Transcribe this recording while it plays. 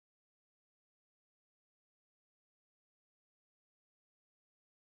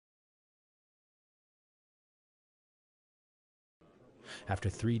After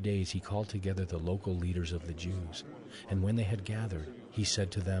 3 days he called together the local leaders of the Jews, and when they had gathered, he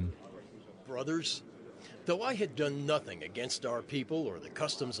said to them, "Brothers, though I had done nothing against our people or the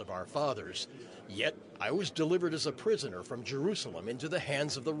customs of our fathers, yet I was delivered as a prisoner from Jerusalem into the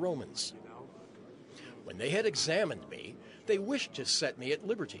hands of the Romans. When they had examined me, they wished to set me at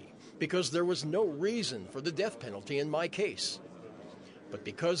liberty, because there was no reason for the death penalty in my case. But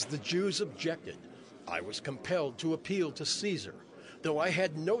because the Jews objected, I was compelled to appeal to Caesar, though I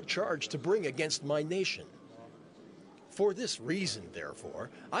had no charge to bring against my nation. For this reason,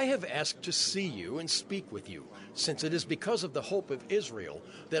 therefore, I have asked to see you and speak with you, since it is because of the hope of Israel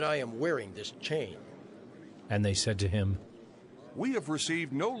that I am wearing this chain." And they said to him, "We have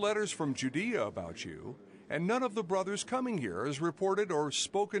received no letters from Judea about you, and none of the brothers coming here has reported or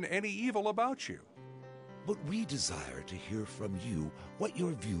spoken any evil about you. But we desire to hear from you what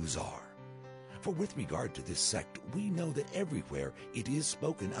your views are. For with regard to this sect, we know that everywhere it is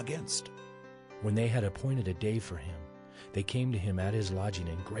spoken against." When they had appointed a day for him, they came to him at his lodging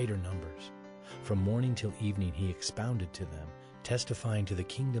in greater numbers. From morning till evening he expounded to them, testifying to the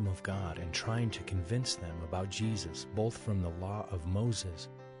kingdom of God and trying to convince them about Jesus, both from the law of Moses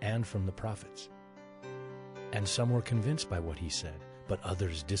and from the prophets. And some were convinced by what he said, but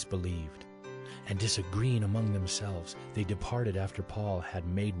others disbelieved. And disagreeing among themselves, they departed after Paul had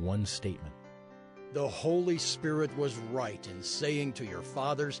made one statement. "The Holy Spirit was right in saying to your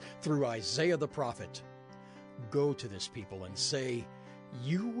fathers through Isaiah the prophet, 'Go to this people and say,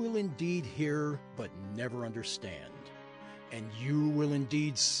 you will indeed hear but never understand, and you will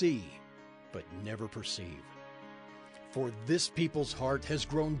indeed see but never perceive. For this people's heart has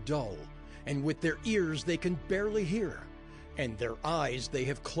grown dull, and with their ears they can barely hear, and their eyes they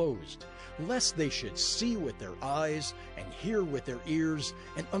have closed, lest they should see with their eyes, and hear with their ears,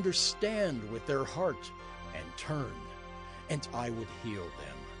 and understand with their heart, and turn, and I would heal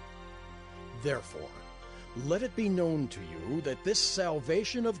them. Therefore, let it be known to you that this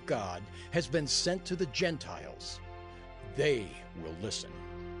salvation of God has been sent to the Gentiles. They will listen.'"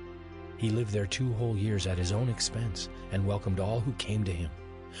 He lived there 2 whole years at his own expense and welcomed all who came to him,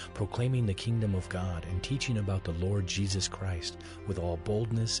 proclaiming the kingdom of God and teaching about the Lord Jesus Christ with all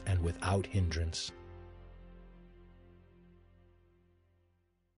boldness and without hindrance.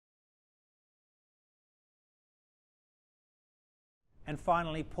 And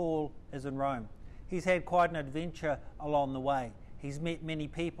finally, Paul is in Rome. He's had quite an adventure along the way. He's met many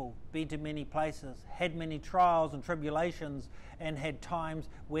people, been to many places, had many trials and tribulations, and had times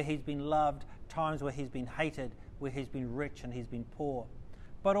where he's been loved, times where he's been hated, where he's been rich and he's been poor.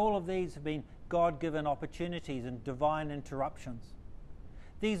 But all of these have been God-given opportunities and divine interruptions.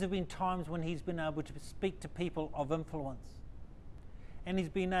 These have been times when he's been able to speak to people of influence. And he's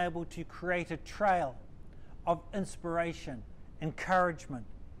been able to create a trail of inspiration, encouragement,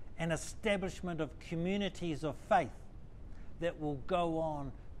 and establishment of communities of faith that will go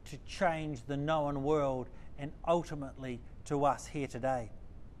on to change the known world and ultimately to us here today.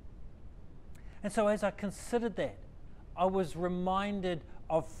 And so as I considered that, I was reminded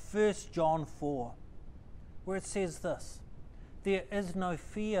of 1 John 4, where it says this, "There is no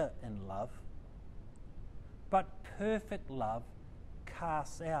fear in love, but perfect love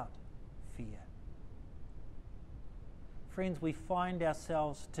casts out fear." Friends, we find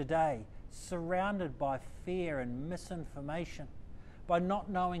ourselves today surrounded by fear and misinformation, by not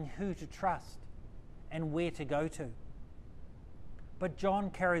knowing who to trust and where to go to. But John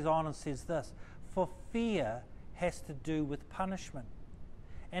carries on and says this, "For fear has to do with punishment,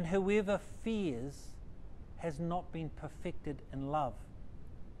 and whoever fears has not been perfected in love.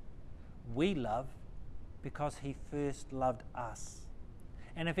 We love because he first loved us.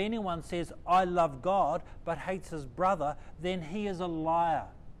 And if anyone says, 'I love God,' but hates his brother, then he is a liar.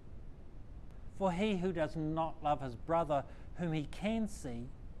 For he who does not love his brother whom he can see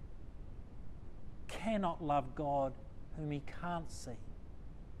cannot love God whom he can't see.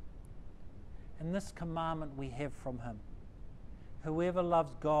 And this commandment we have from him: whoever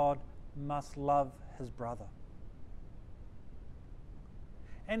loves God must love his brother."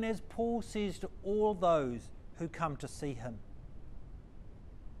 And as Paul says to all those who come to see him,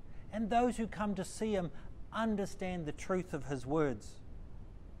 and those who come to see him understand the truth of his words,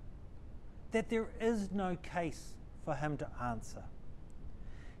 that there is no case for him to answer.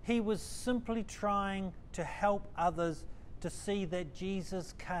 He was simply trying to help others to see that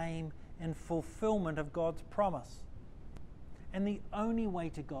Jesus came in fulfillment of God's promise. And the only way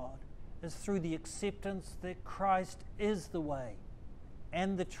to God is through the acceptance that Christ is the way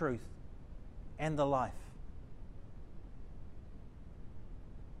and the truth and the life.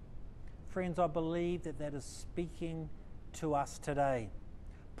 Friends, I believe that is speaking to us today.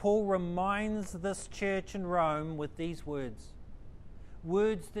 Paul reminds this church in Rome with these words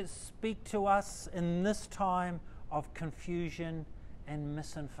that speak to us in this time of confusion and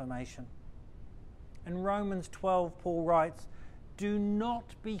misinformation. In Romans 12, Paul writes, "Do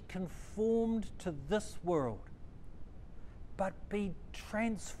not be conformed to this world, but be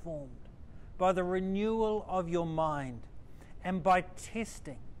transformed by the renewal of your mind, and by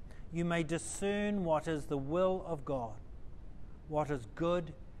testing you may discern what is the will of God, what is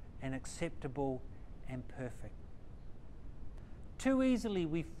good and acceptable and perfect." Too easily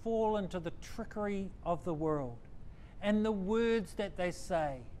we fall into the trickery of the world and the words that they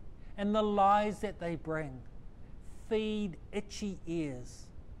say and the lies that they bring feed itchy ears.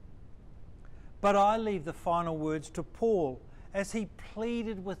 But I leave the final words to Paul as he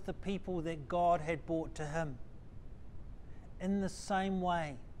pleaded with the people that God had brought to him, in the same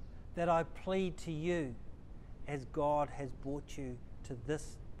way that I plead to you as God has brought you to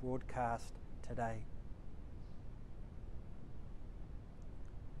this broadcast today.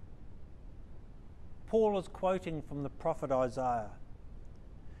 Paul is quoting from the prophet Isaiah.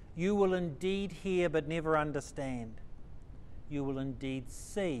 "You will indeed hear but never understand. You will indeed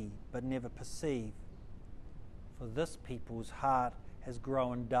see but never perceive. For this people's heart has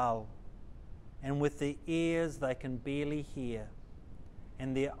grown dull, and with their ears they can barely hear,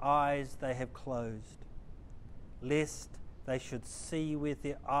 and their eyes they have closed, lest they should see with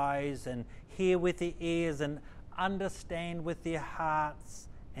their eyes and hear with their ears and understand with their hearts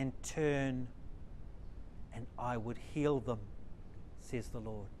and turn, and I would heal them, says the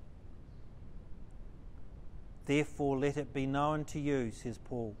Lord." Therefore let it be known to you, says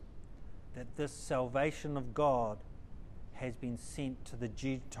Paul, that this salvation of God has been sent to the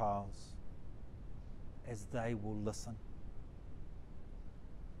Gentiles as they will listen.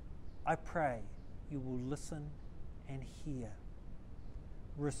 I pray you will listen and hear,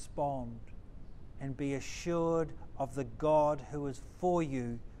 respond, and be assured of the God who is for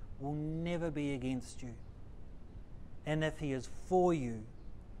you will never be against you. And if he is for you,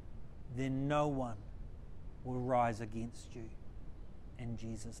 then no one will rise against you. In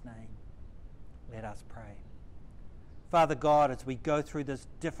Jesus' name, let us pray. Father God, as we go through this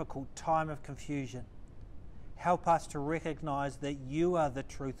difficult time of confusion, help us to recognize that you are the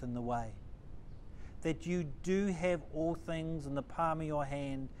truth and the way, that you do have all things in the palm of your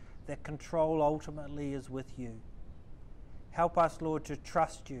hand, that control ultimately is with you. Help us, Lord, to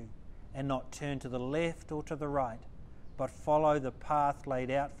trust you and not turn to the left or to the right, but follow the path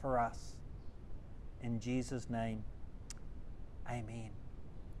laid out for us. In Jesus' name, amen.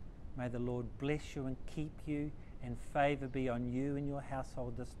 May the Lord bless you and keep you, and favour be on you and your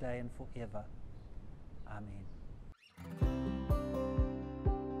household this day and forever. Amen.